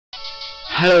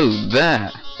Hello there,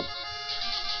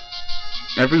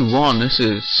 everyone. This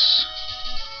is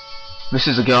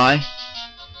a guys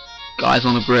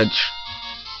on a bridge,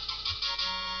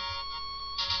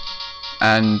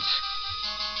 and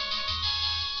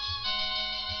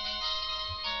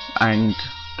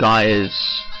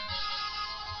guys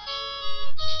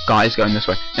going this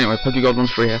way. Anyway,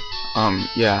 pt41's free here.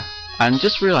 Yeah, and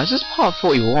just realised this is part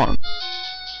 41.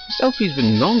 This LP's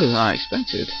been longer than I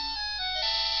expected.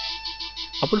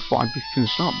 I would have thought I'd be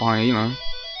finished up by, you know,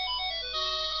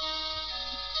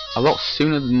 a lot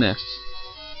sooner than this.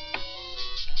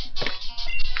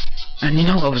 And you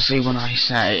know, obviously, when I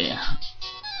say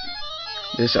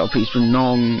this LP's been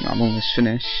long, I'm almost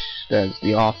finished. There's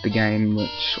the after game,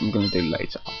 which I'm gonna do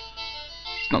later.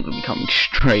 It's not gonna be coming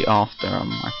straight after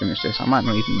I finish this. I might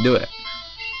not even do it.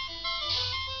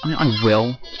 I mean, I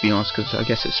will, to be honest, because I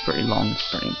guess it's pretty long. It's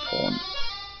pretty important.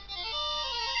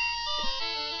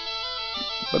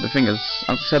 But the thing is,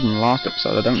 as I said in the last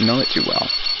episode, I don't know it too well.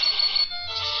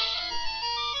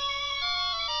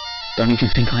 Don't even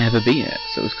think I ever beat it,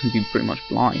 so it's going to be pretty much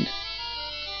blind.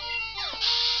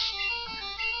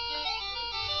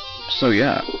 So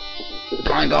yeah,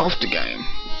 blind after game.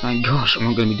 Thank gosh, I'm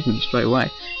not going to be doing it straight away.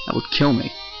 That would kill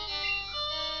me.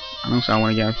 And also, I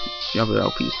want to get the other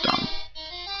LPs done.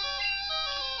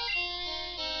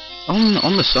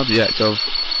 On the subject of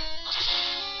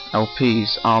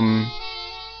LPs,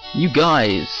 you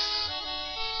guys,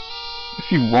 if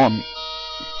you want,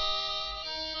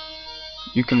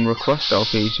 you can request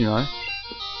LPs, you know.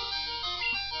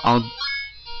 I'll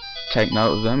take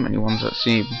note of them. Any ones that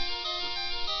seem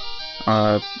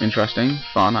interesting,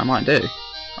 fun, I might do.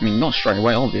 I mean, not straight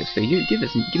away, obviously. Give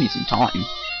me some time.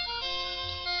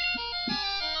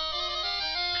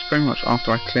 It's pretty much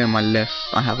after I clear my list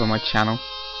I have on my channel.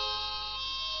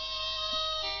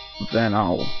 Then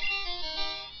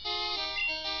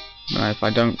if I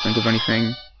don't think of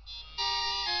anything,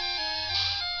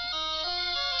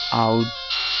 I'll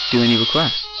do any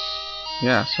requests.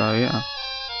 Yeah, so yeah,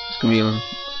 it's gonna be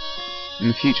in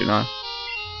the future now.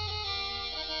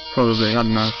 Probably, I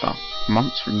don't know, about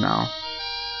months from now.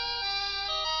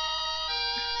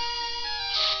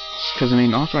 Because I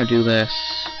mean, after I do this,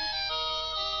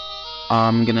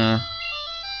 I'm gonna,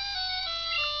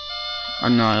 I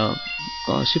don't know,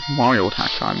 got a Super Mario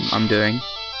hack I'm doing.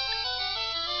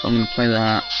 So I'm gonna play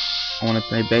that. I wanna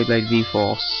play Beyblade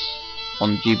V-Force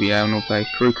on GBA, and I'll play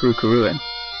Karuin.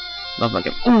 Love that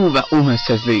game. Ooh, that almost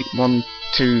says the 1,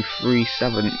 2, 3,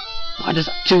 7. Why does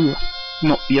that 2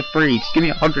 not be a 3? Just give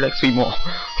me 100 XP more.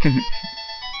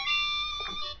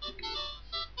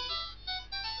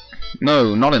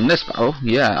 No, not in this battle.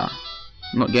 Yeah,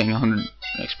 I'm not getting 100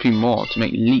 XP more to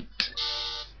make leap.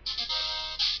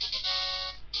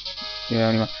 Yeah,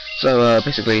 anyway. So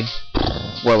basically,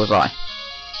 where was I?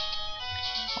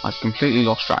 I've completely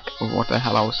lost track of what the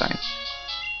hell I was saying.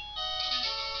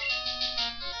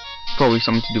 Probably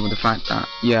something to do with the fact that,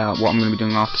 yeah, what I'm going to be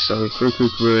doing after, so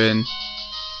Karuin,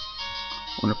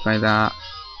 I want to play that.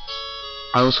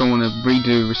 I also want to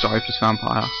redo Restore plus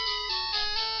Vampire,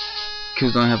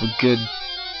 because I have a good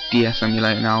DS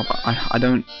emulator now, but I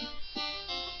don't,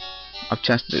 I've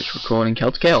tested its recording.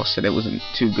 Celtic Chaos said it wasn't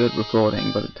too good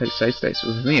recording, but it takes save states,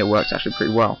 so for me it works actually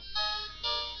pretty well.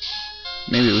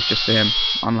 Maybe it was just for him.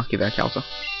 Unlucky there, Kelter.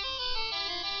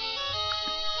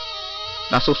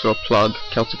 That's also a plug.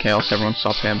 Celtic Chaos, everyone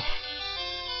sub him.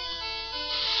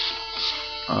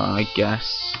 I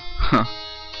guess.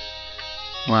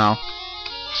 Wow.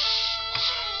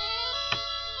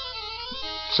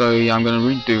 So yeah, I'm gonna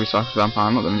redo Recycle Vampire.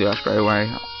 I'm not gonna do that straight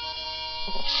away,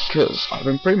 because I've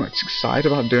been pretty much excited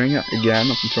about doing it again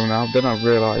up until now. Then I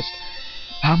realised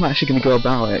how I'm actually gonna go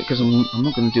about it, because I'm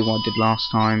not gonna do what I did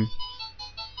last time.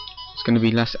 It's going to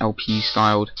be less LP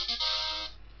styled,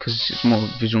 because it's more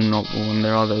visual novel, and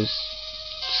there are those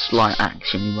slight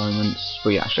action moments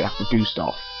where you actually have to do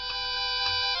stuff.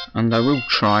 And I will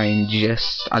try and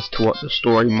gist as to what the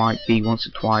story might be once or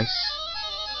twice,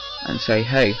 and say,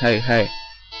 hey,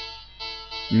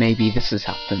 maybe this has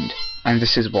happened, and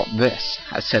this is what this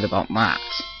has said about that.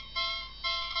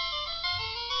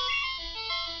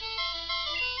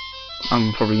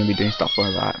 I'm probably going to be doing stuff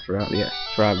like that throughout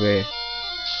the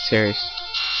series.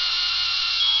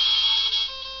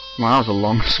 Wow, that was a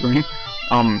long screen.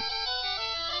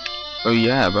 So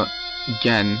yeah, but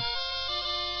again,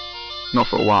 not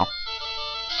for a while.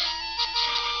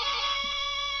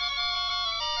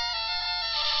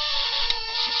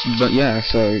 But yeah,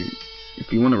 so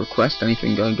if you want to request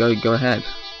anything, go ahead.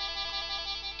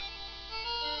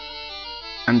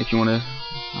 And if you want to,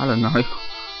 I don't know, if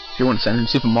you want to send in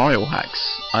Super Mario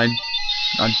hacks, I'd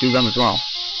do them as well.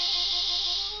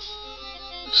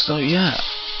 So yeah.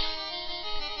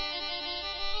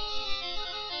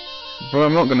 But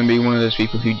I'm not going to be one of those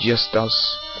people who just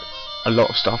does a lot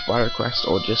of stuff by request,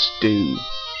 or just do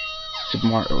Super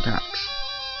Mario attacks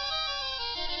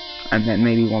and then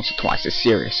maybe once or twice a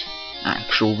serious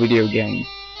actual video game.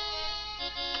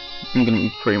 I'm going to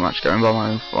be pretty much going by my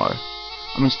own flow.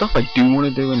 I mean, stuff I do want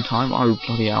to do in time. Oh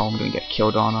bloody hell, I'm going to get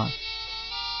killed, aren't I?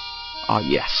 Ah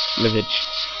yes, livage.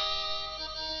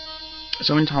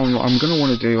 So in time I'm going to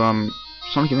want to do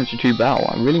Sonic Adventure 2 Battle.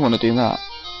 I really want to do that.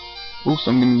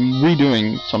 Also, I'm going to be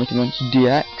redoing Sonic Adventure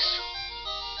DX.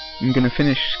 I'm going to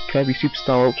finish Kirby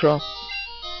Superstar Ultra,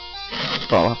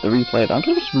 but I'll have to replay it. I'm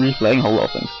going to be just replaying a whole lot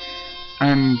of things.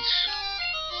 And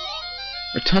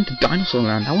Return to Dinosaur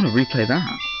Land, I want to replay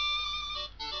that.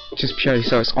 Just purely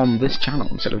so it's on this channel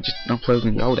instead of just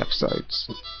uploading the old episodes.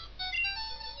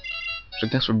 So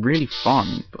that's really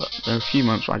fun, but there are a few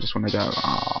moments where I just want to go,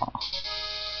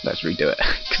 let's redo it.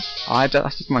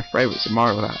 That's just my favourite Super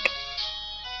Mario attack.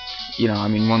 You know, I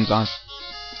mean, ones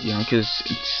because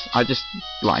I just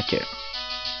like it.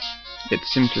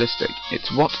 It's simplistic.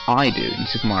 It's what I do in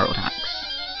Super Mario attacks.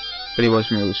 But it was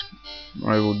Mario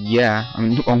World, yeah. I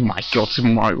mean, oh my god, Super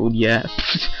Mario World, yeah.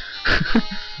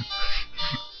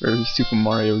 Very Super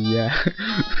Mario, yeah.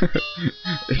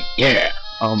 Yeah.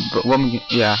 But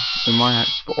yeah, in my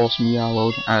acts for Awesome Yeah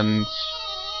World and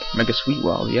Mega Sweet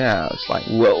World, yeah, it's like,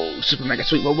 whoa, Super Mega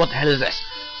Sweet World, what the hell is this?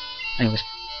 Anyways,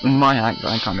 in my act,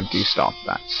 I kind of do stuff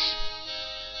that's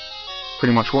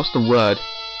pretty much, what's the word?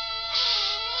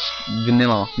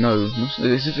 Vanilla. No,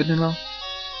 is it vanilla?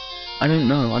 I don't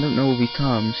know all these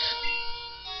terms.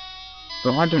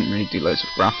 But I don't really do loads of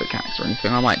graphic hacks or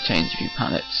anything. I might change a few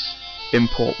palettes,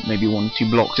 import maybe 1 or 2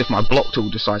 blocks if my block tool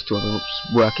decides to ever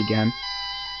work again.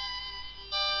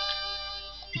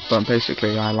 But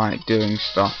basically I like doing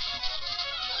stuff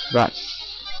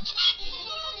that's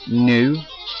new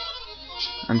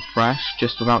and fresh,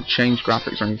 just without changed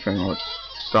graphics or anything or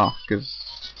stuff, because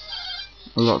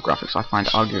a lot of graphics I find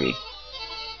ugly.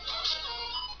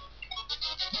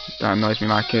 That annoys me,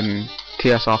 like in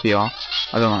TSRPR.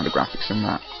 I don't like the graphics in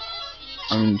that.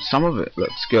 I mean, some of it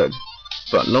looks good,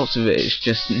 but lots of it is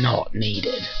just not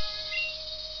needed.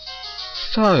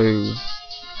 So,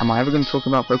 am I ever going to talk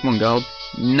about Pokemon Gold?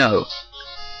 No.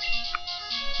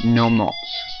 No, I'm not.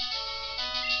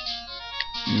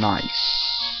 Nice.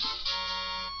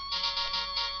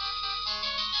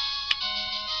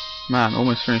 Man,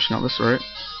 almost finishing up this route.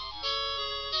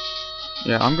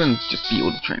 Yeah, I'm going to just beat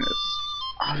all the trainers.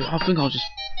 I think I'll just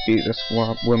beat this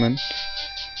woman.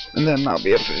 And then that'll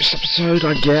be it for this episode,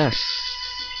 I guess.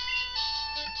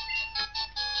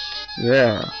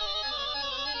 Yeah.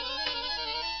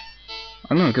 I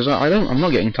don't know, because I'm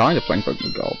not getting tired of playing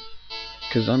Pokemon Gold.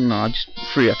 Because I don't know, I just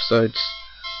 3 episodes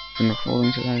from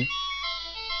recording today.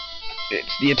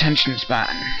 It's the attention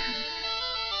span.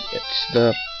 It's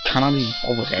the cannot be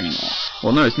bothered anymore.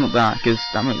 Well, no, it's not that, because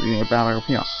that might be a bad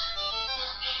idea.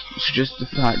 It's just the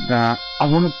fact that I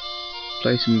want to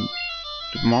play some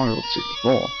Super Mario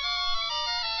 64.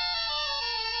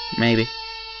 Maybe.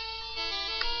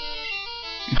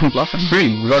 Plus, I'm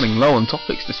really running low on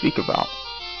topics to speak about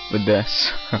with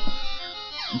this.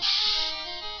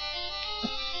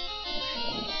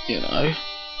 You know,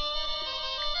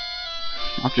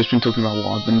 I've just been talking about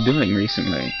what I've been doing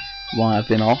recently, why I've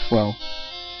been off, well,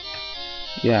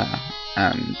 yeah,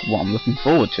 and what I'm looking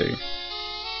forward to.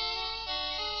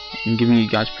 I'm giving you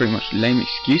guys pretty much lame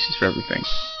excuses for everything.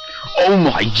 Oh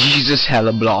my Jesus,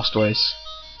 hella Blastoise!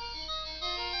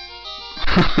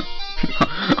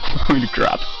 Holy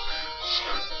crap.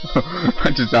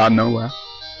 Just out of nowhere.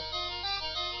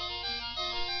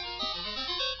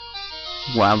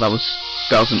 Wow, that was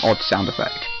an odd sound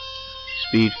effect.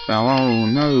 Speed fell. Oh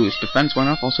no, its defense went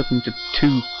up. I was hoping to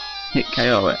 2-hit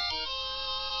KO it.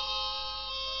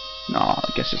 Nah,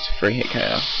 I guess it's a 3-hit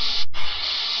KO.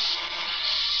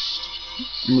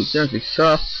 Seriously,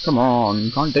 Surf, come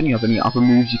on. Don't you have any other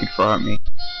moves you could throw at me?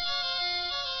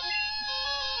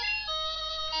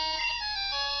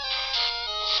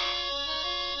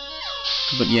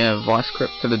 But yeah, Vice Grip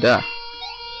to the death.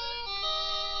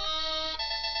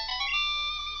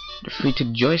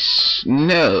 Defeated Joyce?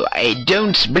 No, I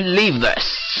don't believe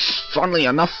this. Funnily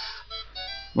enough,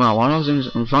 well, while I was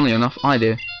doing, funnily enough, I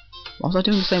do. Why was I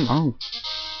doing the same? Oh,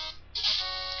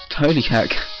 holy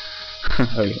heck!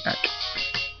 Holy heck!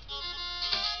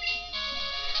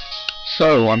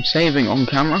 So I'm saving on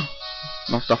camera,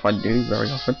 not stuff I do very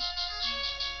often,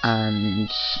 and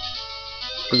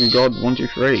Pokemon God 1, 2,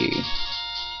 3.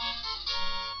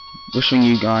 Wishing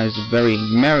you guys a very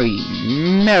merry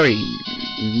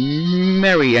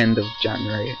end of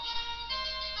January.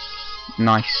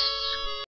 Nice.